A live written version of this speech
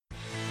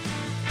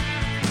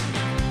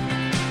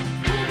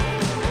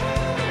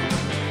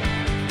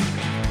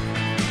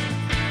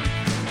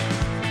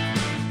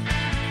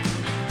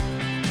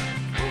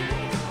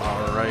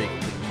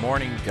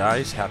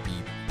guys? Happy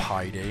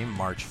Pi Day,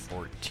 March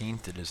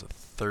 14th. It is a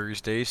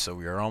Thursday, so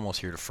we are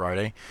almost here to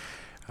Friday.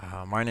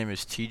 My name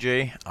is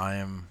TJ. I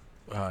am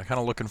kind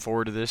of looking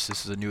forward to this.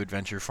 This is a new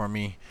adventure for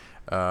me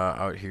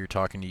out here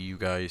talking to you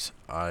guys.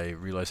 I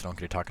realized I don't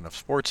get to talk enough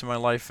sports in my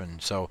life,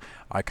 and so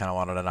I kind of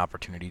wanted an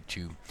opportunity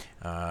to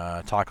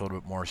talk a little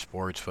bit more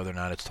sports, whether or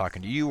not it's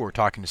talking to you or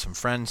talking to some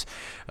friends.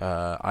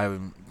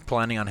 I'm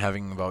planning on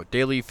having about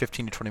daily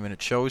 15 to 20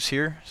 minute shows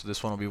here, so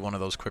this one will be one of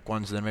those quick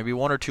ones. Then maybe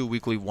one or two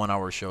weekly 1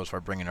 hour shows where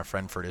I bring in a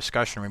friend for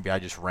discussion, or maybe I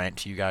just rant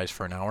to you guys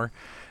for an hour.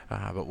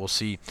 But we'll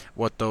see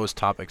what those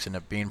topics end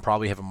up being.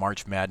 Probably have a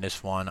March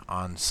Madness one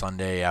on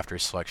Sunday after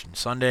Selection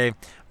Sunday.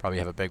 Probably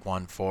have a big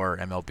one for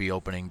MLB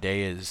opening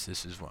day.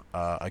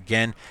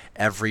 Again,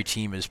 every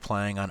team is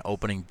playing on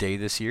opening day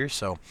this year,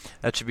 so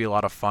that should be a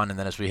lot of fun. And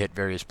then as we hit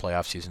various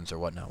playoff seasons or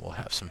whatnot, we'll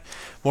have some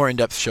more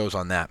in-depth shows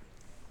on that.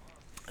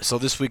 So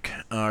this week,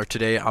 or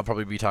today, I'll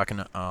probably be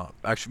talking,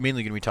 actually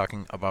mainly going to be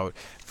talking about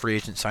free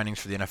agent signings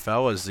for the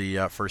NFL, as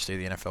the first day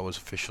of the NFL was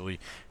officially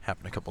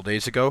happened a couple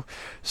days ago.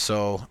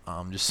 So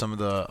just some of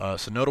the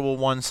some notable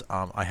ones.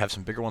 I have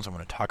some bigger ones I'm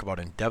going to talk about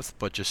in depth,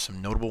 but just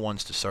some notable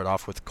ones to start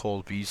off with.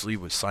 Cole Beasley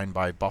was signed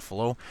by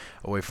Buffalo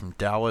away from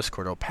Dallas.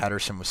 Cordell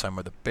Patterson was signed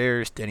by the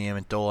Bears. Danny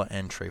Amendola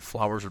and Trey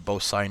Flowers were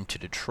both signed to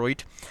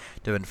Detroit.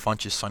 Devin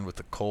Funchess signed with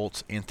the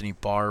Colts. Anthony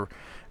Barr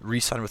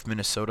re-signed with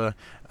Minnesota.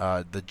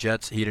 The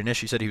Jets, he had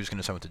initially said he was going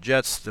to sign with the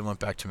Jets, then went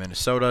back to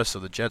Minnesota, so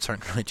the Jets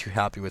aren't really too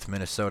happy with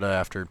Minnesota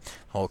after the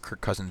whole Kirk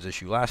Cousins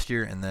issue last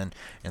year, and then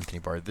Anthony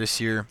Barr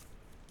this year.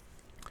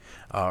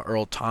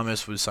 Earl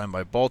Thomas was signed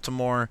by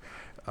Baltimore.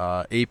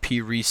 AP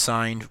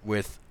re-signed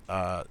with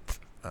the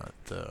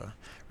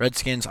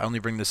Redskins. I only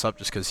bring this up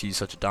just because he's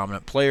such a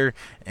dominant player,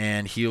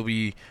 and he'll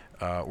be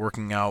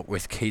working out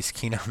with Case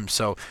Keenum.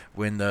 So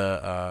when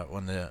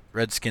the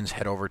Redskins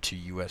head over to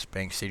U.S.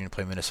 Bank Stadium to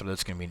play Minnesota,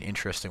 that's going to be an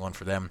interesting one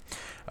for them.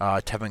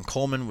 Tevin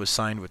Coleman was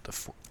signed with the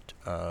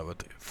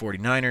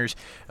 49ers.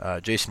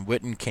 Jason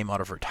Witten came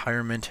out of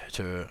retirement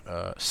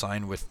to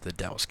sign with the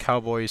Dallas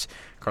Cowboys.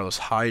 Carlos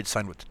Hyde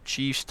signed with the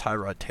Chiefs.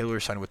 Tyrod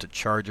Taylor signed with the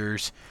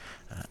Chargers.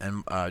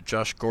 And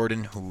Josh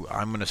Gordon, who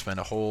I'm going to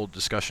spend a whole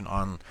discussion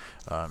on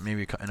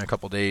maybe in a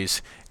couple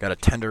days, got a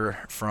tender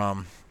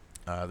from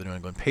the New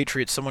England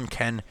Patriots. Someone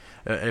can,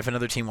 if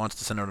another team wants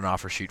to send out an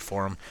offer sheet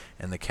for him,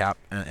 and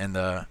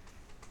the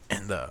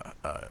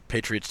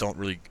Patriots don't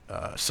really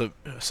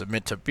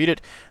submit to beat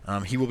it,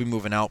 he will be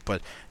moving out,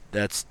 but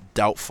that's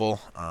doubtful.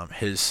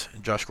 His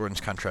Josh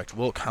Gordon's contract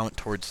will count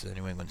towards the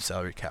New England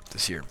salary cap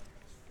this year.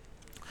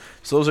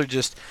 So those are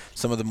just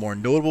some of the more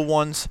notable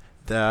ones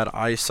that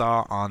I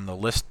saw on the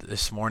list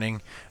this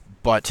morning,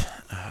 but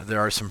there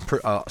are some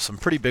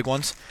pretty big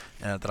ones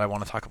that I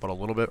want to talk about a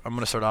little bit. I'm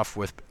going to start off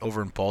with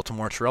over in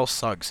Baltimore, Terrell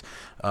Suggs.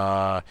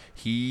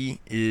 He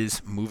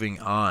is moving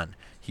on.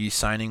 He's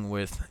signing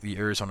with the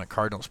Arizona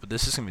Cardinals, but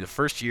this is going to be the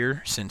first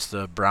year since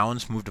the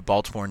Browns moved to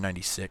Baltimore in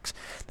 '96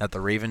 that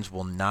the Ravens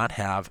will not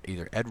have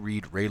either Ed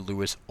Reed, Ray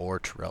Lewis, or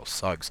Terrell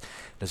Suggs.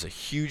 That's a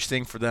huge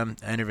thing for them,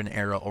 end of an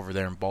era over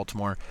there in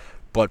Baltimore.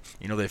 But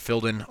they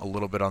filled in a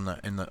little bit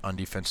on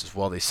defense as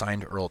well. They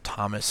signed Earl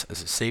Thomas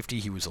as a safety.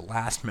 He was the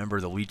last member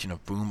of the Legion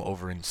of Boom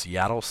over in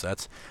Seattle, so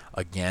that's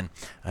again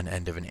an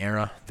end of an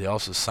era. They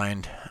also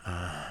signed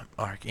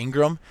Mark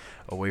Ingram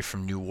away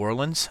from New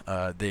Orleans.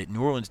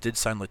 New Orleans did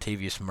sign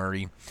Latavius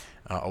Murray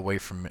away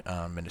from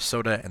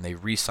Minnesota, and they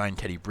re-signed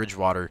Teddy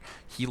Bridgewater.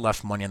 He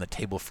left money on the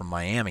table from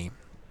Miami.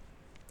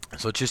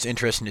 So it's just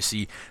interesting to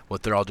see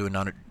what they're all doing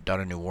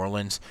down in New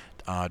Orleans.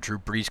 Drew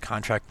Brees'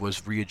 contract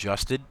was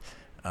readjusted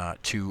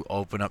to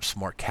open up some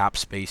more cap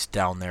space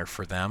down there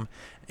for them,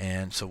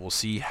 and so we'll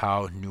see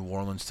how New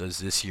Orleans does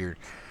this year.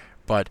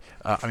 But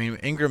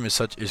Ingram is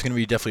going to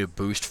be definitely a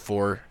boost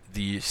for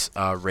these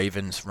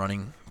Ravens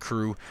running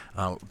crew.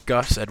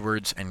 Gus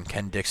Edwards and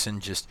Ken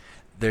Dixon,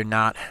 they're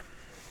not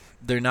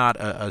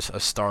a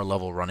star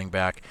level running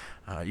back.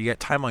 You got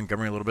Ty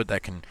Montgomery a little bit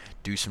that can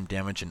do some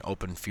damage in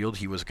open field.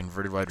 He was a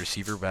converted wide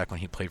receiver back when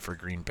he played for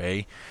Green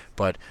Bay.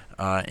 But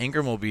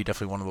Ingram will be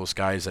definitely one of those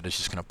guys that is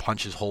just going to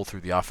punch his hole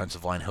through the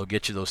offensive line. He'll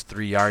get you those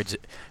 3 yards.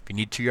 If you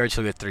need 2 yards,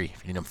 he'll get 3.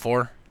 If you need him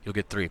 4, you'll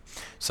get 3.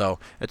 So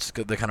that's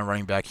the kind of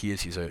running back he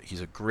is. He's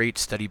a great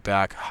steady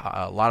back.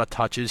 A lot of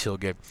touches. He'll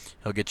get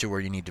you where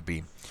you need to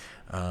be.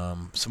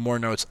 Some more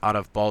notes out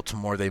of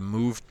Baltimore. They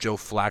moved Joe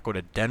Flacco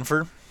to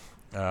Denver.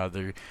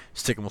 They're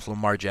sticking with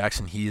Lamar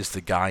Jackson. He is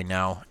the guy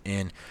now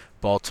in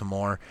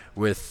Baltimore.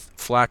 With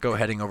Flacco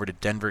heading over to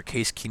Denver,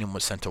 Case Keenum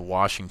was sent to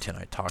Washington.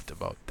 I talked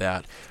about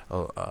that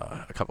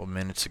a couple of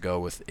minutes ago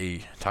with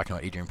talking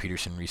about Adrian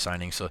Peterson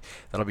re-signing. So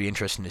that'll be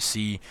interesting to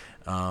see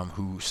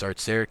who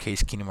starts there,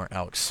 Case Keenum or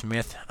Alex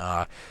Smith.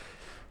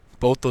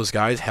 Both those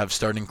guys have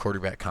starting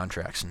quarterback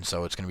contracts, and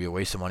so it's going to be a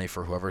waste of money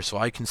for whoever. So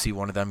I can see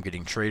one of them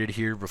getting traded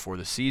here before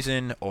the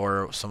season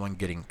or someone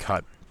getting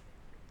cut.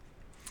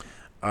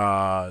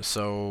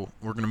 So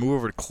we're going to move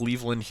over to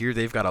Cleveland here.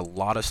 They've got a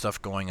lot of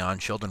stuff going on.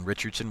 Sheldon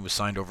Richardson was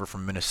signed over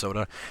from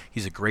Minnesota.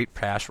 He's a great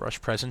pass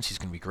rush presence. He's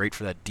going to be great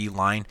for that D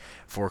line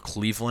for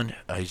Cleveland.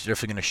 He's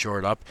definitely going to shore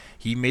it up.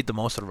 He made the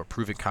most out of a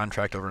proven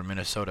contract over in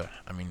Minnesota.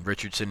 I mean,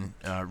 Richardson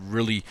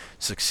really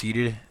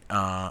succeeded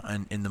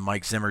in the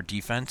Mike Zimmer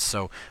defense,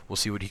 so we'll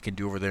see what he can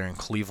do over there in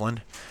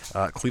Cleveland.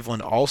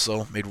 Cleveland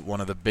also made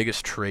one of the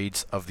biggest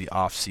trades of the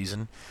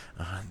offseason.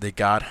 They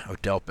got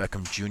Odell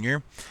Beckham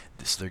Jr.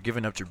 They're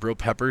giving up Jabril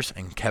Peppers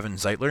and Kevin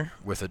Zeitler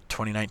with a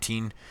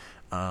 2019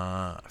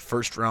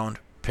 first-round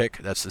pick.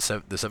 That's the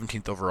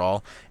 17th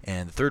overall,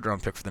 and the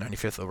third-round pick for the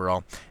 95th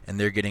overall. And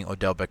they're getting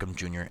Odell Beckham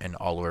Jr. and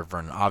Oliver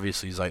Vernon.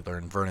 Obviously, Zeitler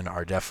and Vernon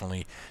are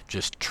definitely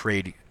just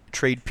trade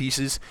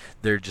pieces.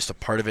 They're just a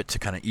part of it to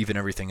kind of even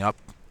everything up.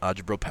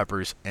 Jabril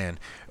Peppers and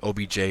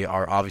OBJ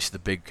are obviously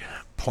the big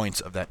points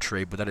of that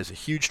trade, but that is a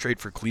huge trade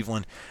for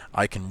Cleveland.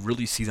 I can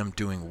really see them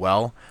doing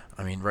well.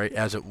 I mean, right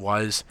as it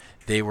was,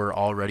 they were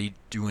already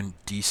doing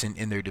decent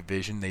in their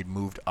division. They'd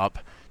moved up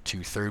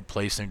to third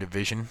place in their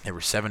division. They were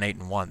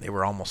 7-8-1. They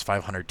were almost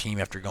 500 team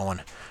after going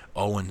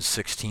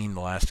 0-16 the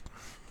last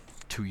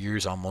 2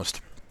 years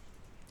almost.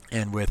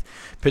 And with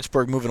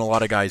Pittsburgh moving a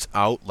lot of guys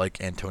out, like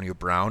Antonio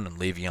Brown and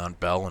Le'Veon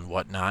Bell and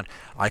whatnot,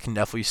 I can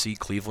definitely see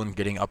Cleveland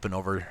getting up and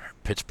over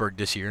Pittsburgh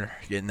this year,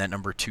 getting that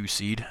number 2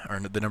 seed, or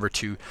the number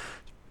 2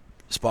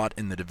 spot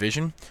in the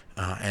division.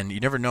 And you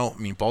never know.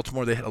 I mean,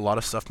 Baltimore, they had a lot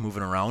of stuff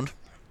moving around.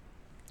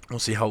 We'll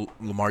see how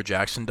Lamar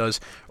Jackson does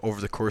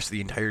over the course of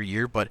the entire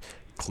year, but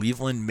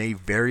Cleveland may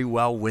very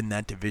well win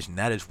that division.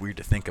 That is weird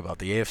to think about.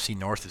 The AFC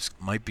North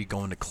might be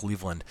going to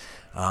Cleveland.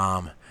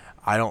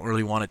 I don't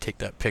really want to take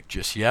that pick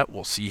just yet.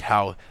 We'll see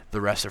how the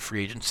rest of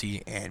free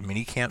agency and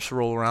mini camps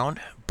roll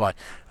around. But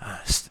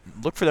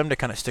look for them to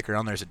kind of stick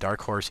around there as a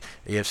dark horse.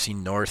 AFC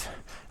North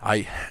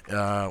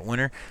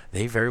winner.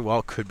 They very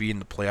well could be in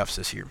the playoffs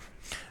this year.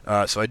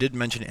 So I did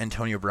mention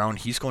Antonio Brown.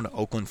 He's going to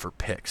Oakland for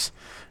picks.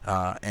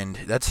 And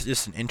that's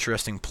just an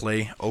interesting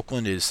play.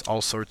 Oakland is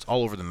all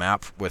over the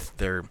map with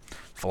their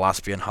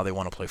philosophy on how they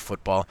want to play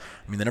football.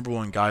 I mean, the number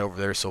one guy over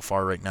there so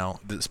far right now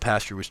this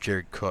past year was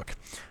Jared Cook.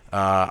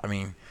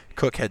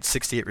 Cook had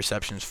 68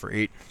 receptions for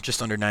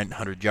just under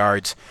 900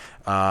 yards,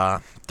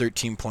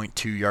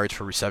 13.2 yards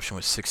per reception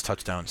with 6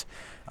 touchdowns.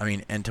 I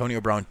mean,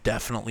 Antonio Brown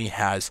definitely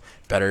has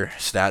better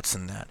stats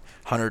than that.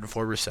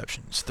 104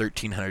 receptions,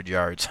 1,300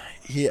 yards.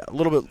 A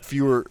little bit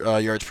fewer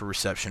yards per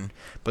reception,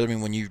 but I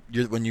mean, when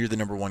you're the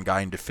number one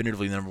guy and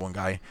definitively the number one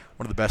guy,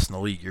 one of the best in the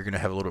league, you're going to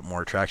have a little bit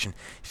more attraction.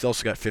 He's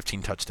also got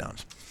 15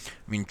 touchdowns.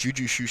 I mean,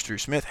 Juju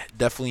Schuster-Smith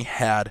definitely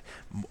had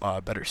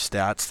better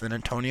stats than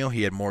Antonio.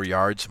 He had more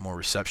yards, more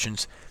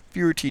receptions,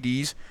 fewer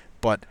TDs,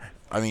 but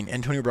I mean,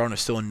 Antonio Brown is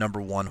still a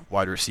number one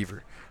wide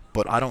receiver.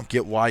 But I don't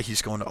get why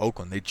he's going to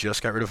Oakland. They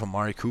just got rid of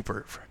Amari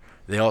Cooper.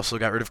 They also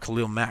got rid of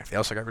Khalil Mack. They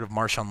also got rid of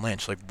Marshawn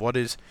Lynch. Like,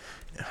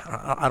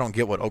 I don't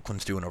get what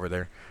Oakland's doing over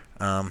there.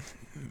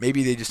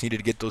 Maybe they just needed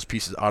to get those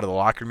pieces out of the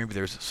locker. Maybe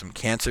there's some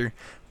cancer.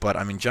 But,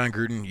 I mean, John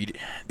Gruden,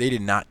 they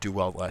did not do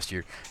well last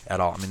year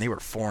at all. I mean, they were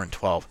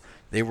 4-12.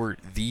 They were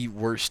the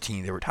worst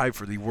team. They were tied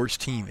for the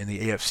worst team in the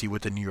AFC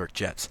with the New York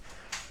Jets.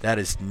 That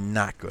is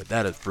not good.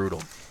 That is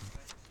brutal.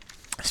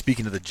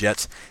 Speaking of the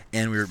Jets,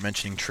 and we were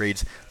mentioning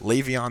trades,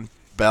 Le'Veon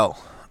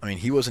Bell. I mean,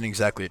 he wasn't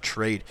exactly a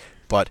trade,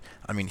 but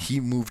I mean, he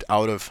moved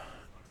out of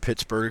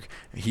Pittsburgh.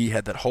 He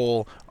had that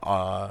whole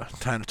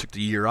kind of took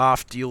the year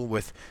off deal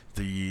with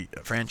the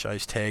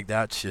franchise tag.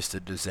 That's just a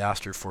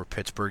disaster for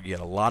Pittsburgh. He had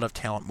a lot of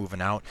talent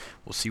moving out.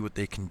 We'll see what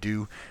they can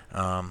do.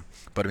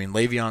 But I mean,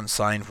 Le'Veon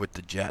signed with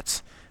the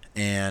Jets.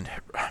 And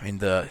I mean,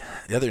 the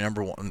other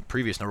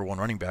previous number one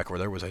running back over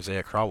there was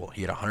Isaiah Crowell.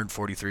 He had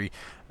 143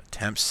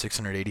 attempts,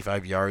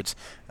 685 yards,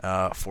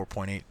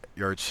 4.8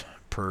 yards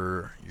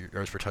per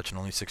touch, and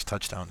only 6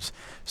 touchdowns.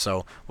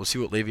 So we'll see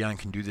what Le'Veon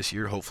can do this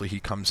year. Hopefully he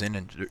comes in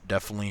and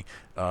definitely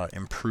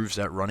improves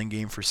that running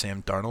game for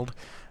Sam Darnold.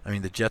 I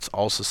mean, the Jets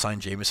also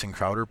signed Jamison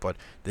Crowder, but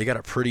they got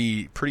a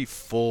pretty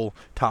full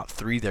top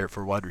 3 there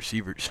for wide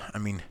receivers. I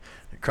mean,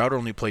 Crowder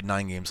only played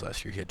 9 games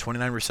last year. He had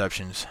 29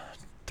 receptions,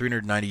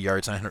 390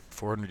 yards,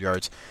 400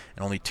 yards,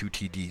 and only 2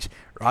 TDs.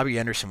 Robbie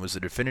Anderson was the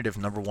definitive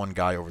number one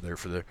guy over there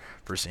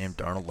for Sam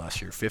Darnold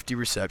last year. 50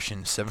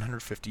 receptions,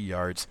 750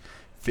 yards,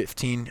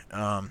 15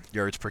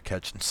 yards per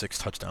catch, and 6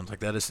 touchdowns. Like,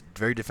 that is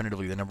very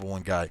definitively the number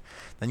one guy.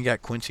 Then you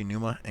got Quincy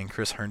Numa and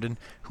Chris Herndon,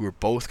 who are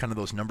both kind of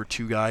those number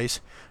 2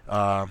 guys.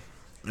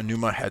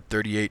 Numa had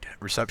 38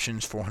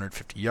 receptions,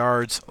 450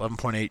 yards,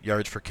 11.8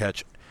 yards per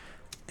catch,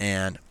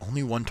 and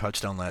only 1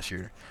 touchdown last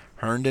year.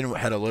 Herndon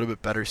had a little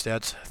bit better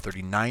stats,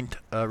 39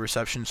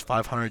 receptions,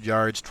 500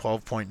 yards,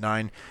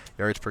 12.9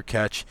 yards per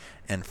catch,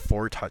 and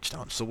 4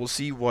 touchdowns. So we'll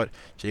see what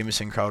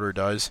Jamison Crowder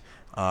does.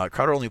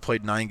 Crowder only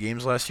played 9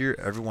 games last year.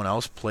 Everyone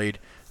else played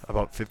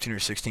about 15 or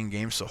 16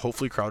 games. So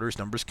hopefully Crowder's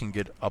numbers can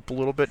get up a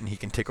little bit and he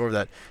can take over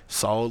that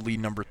solidly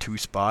number 2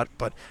 spot.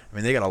 But, I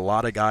mean, they got a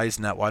lot of guys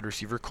in that wide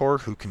receiver core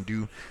who can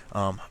do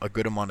a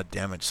good amount of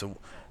damage. So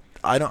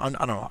I don't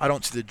know. I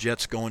don't see the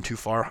Jets going too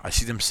far. I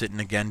see them sitting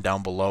again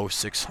down below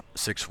 6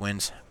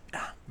 wins.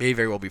 May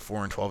very well be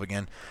 4-12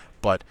 again,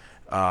 but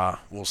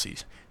we'll see.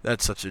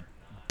 That's such a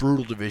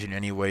brutal division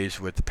anyways,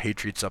 with the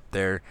Patriots up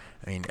there.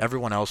 I mean,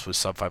 everyone else was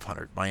sub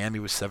 500. Miami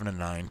was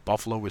 7-9,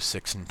 Buffalo was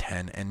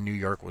 6-10, and New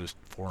York was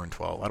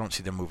 4-12. I don't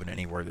see them moving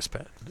anywhere this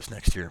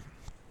next year.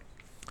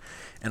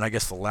 And I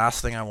guess the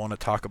last thing I want to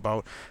talk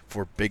about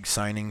for big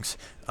signings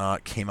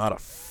came out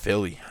of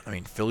Philly. I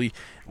mean, Philly,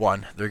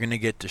 one, they're going to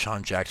get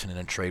Deshaun Jackson in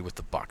a trade with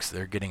the Bucks.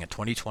 They're getting a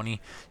 2020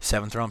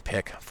 7th-round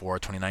pick for a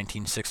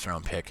 2019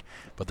 6th-round pick,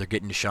 but they're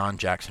getting Deshaun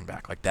Jackson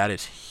back. Like, that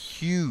is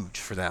huge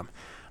for them.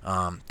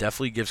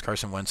 Definitely gives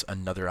Carson Wentz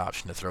another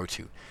option to throw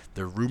to.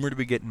 They're rumored to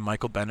be getting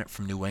Michael Bennett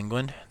from New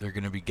England. They're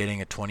going to be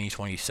getting a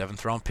 2020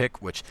 7th-round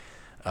pick, which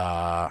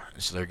so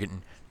they're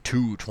getting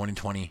two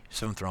 2020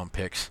 7th-round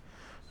picks.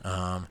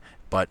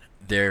 But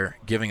they're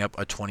giving up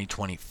a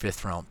 2020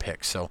 5th-round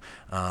pick. So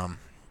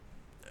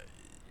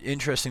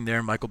interesting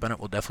there. Michael Bennett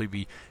will definitely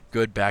be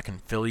good back in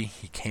Philly.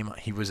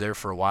 He was there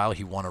for a while.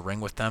 He won a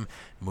ring with them,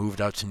 moved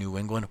out to New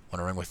England,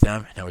 won a ring with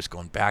them, and now he's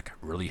going back.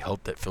 Really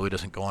hope that Philly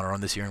doesn't go on a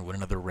run this year and win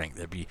another ring.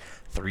 That'd be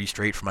 3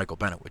 straight for Michael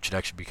Bennett, which would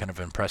actually be kind of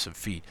an impressive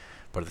feat.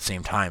 But at the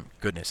same time,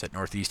 goodness, that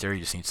Northeast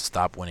area just needs to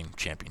stop winning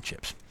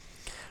championships.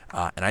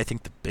 And I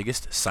think the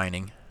biggest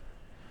signing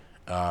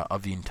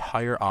of the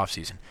entire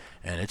offseason,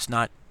 and it's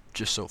not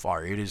just so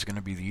far, it is going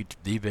to be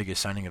the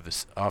biggest signing of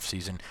this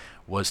offseason,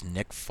 was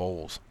Nick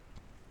Foles.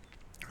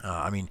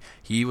 I mean,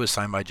 he was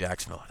signed by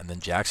Jacksonville, and then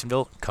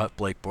Jacksonville cut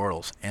Blake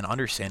Bortles, and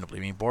understandably.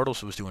 I mean,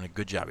 Bortles was doing a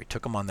good job. He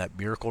took him on that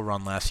miracle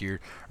run last year,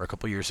 or a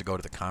couple years ago,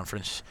 to the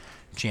conference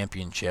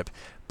championship,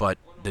 but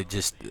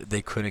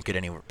they couldn't get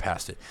anywhere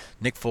past it.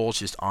 Nick Foles,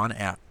 just on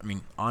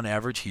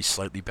average, he's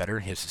slightly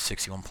better. He has a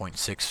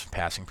 61.6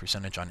 passing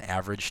percentage on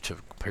average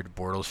compared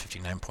to Bortles,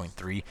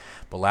 59.3.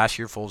 But last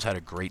year, Foles had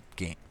a great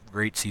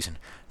season.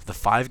 The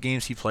 5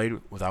 games he played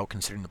without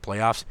considering the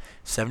playoffs,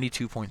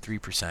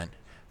 72.3%.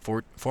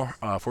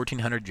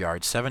 1,400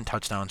 yards, 7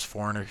 touchdowns,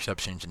 4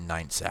 interceptions, and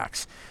 9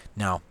 sacks.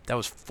 Now, that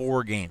was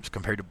 4 games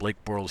compared to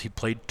Blake Bortles. He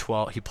played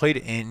 12. He played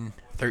in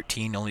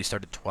 13, only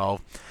started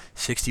 12.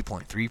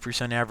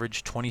 60.3%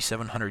 average,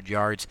 2,700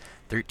 yards,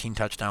 13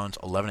 touchdowns,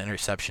 11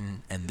 interceptions,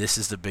 and this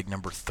is the big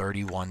number,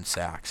 31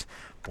 sacks.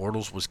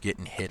 Bortles was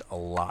getting hit a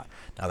lot.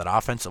 Now, that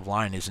offensive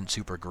line isn't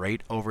super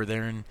great over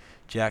there in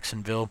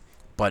Jacksonville,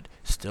 but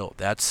still,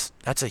 that's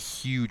a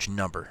huge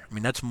number. I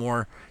mean, that's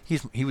more.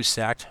 He was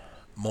sacked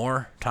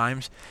more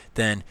times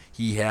than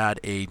he had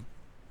a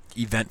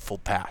eventful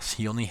pass.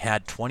 He only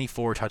had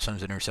 24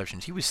 touchdowns and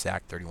interceptions. He was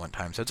sacked 31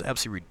 times. That's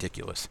absolutely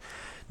ridiculous.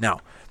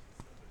 Now,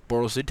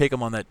 Bortles did take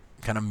him on that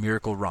kind of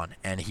miracle run,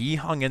 and he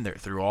hung in there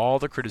through all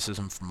the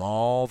criticism from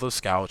all the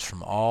scouts,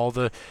 from all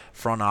the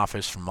front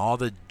office, from all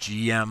the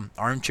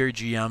armchair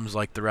GMs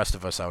like the rest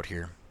of us out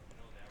here,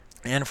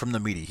 and from the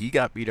media. He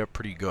got beat up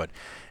pretty good,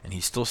 and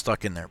he's still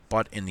stuck in there.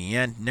 But in the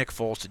end, Nick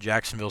Foles to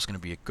Jacksonville is going to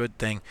be a good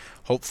thing.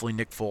 Hopefully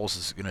Nick Foles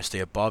is going to stay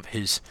above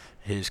his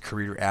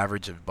career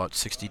average of about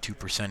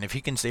 62%. If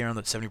he can stay around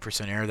that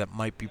 70% area, that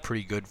might be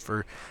pretty good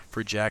for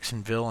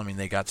Jacksonville. I mean,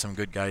 they got some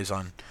good guys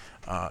on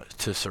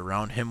to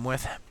surround him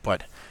with.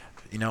 But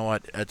you know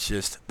what?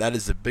 That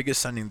is the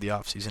biggest signing of the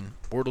offseason.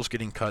 Bortles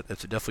getting cut,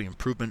 that's a definitely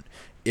improvement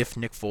if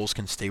Nick Foles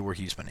can stay where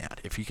he's been at.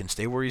 If he can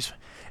stay where he's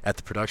at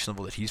the production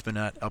level that he's been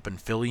at up in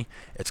Philly,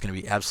 it's going to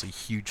be absolutely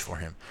huge for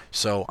him.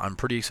 So I'm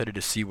pretty excited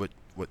to see what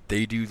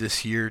they do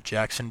this year,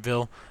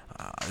 Jacksonville.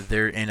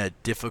 They're in a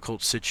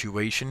difficult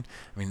situation.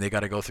 I mean, they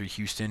got to go through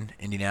Houston,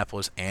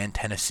 Indianapolis, and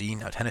Tennessee.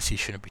 Now, Tennessee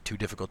shouldn't be too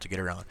difficult to get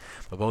around,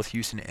 but both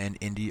Houston and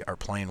Indy are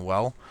playing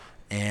well.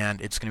 And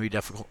it's going to be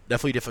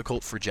definitely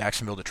difficult for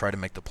Jacksonville to try to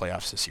make the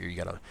playoffs this year. You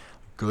got a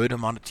good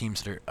amount of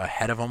teams that are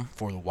ahead of them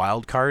for the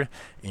wild card.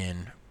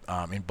 In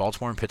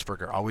Baltimore and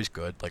Pittsburgh are always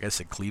good. Like I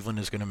said, Cleveland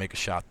is going to make a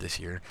shot this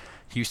year.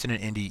 Houston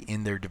and Indy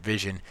in their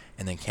division,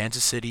 and then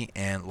Kansas City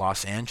and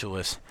Los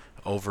Angeles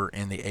over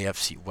in the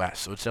AFC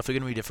West. So it's definitely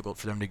going to be difficult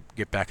for them to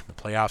get back in the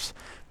playoffs,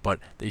 but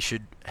they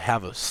should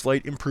have a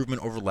slight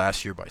improvement over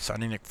last year by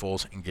signing Nick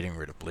Foles and getting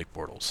rid of Blake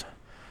Bortles.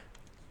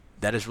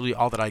 That is really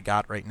all that I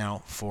got right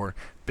now for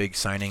big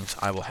signings.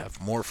 I will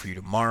have more for you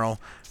tomorrow.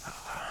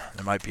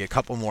 There might be a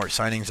couple more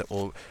signings that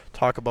we'll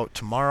talk about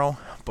tomorrow,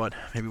 but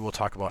maybe we'll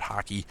talk about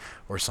hockey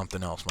or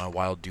something else. My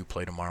Wild do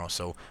play tomorrow,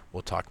 so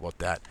we'll talk about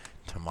that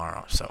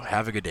tomorrow. So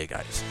have a good day,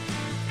 guys.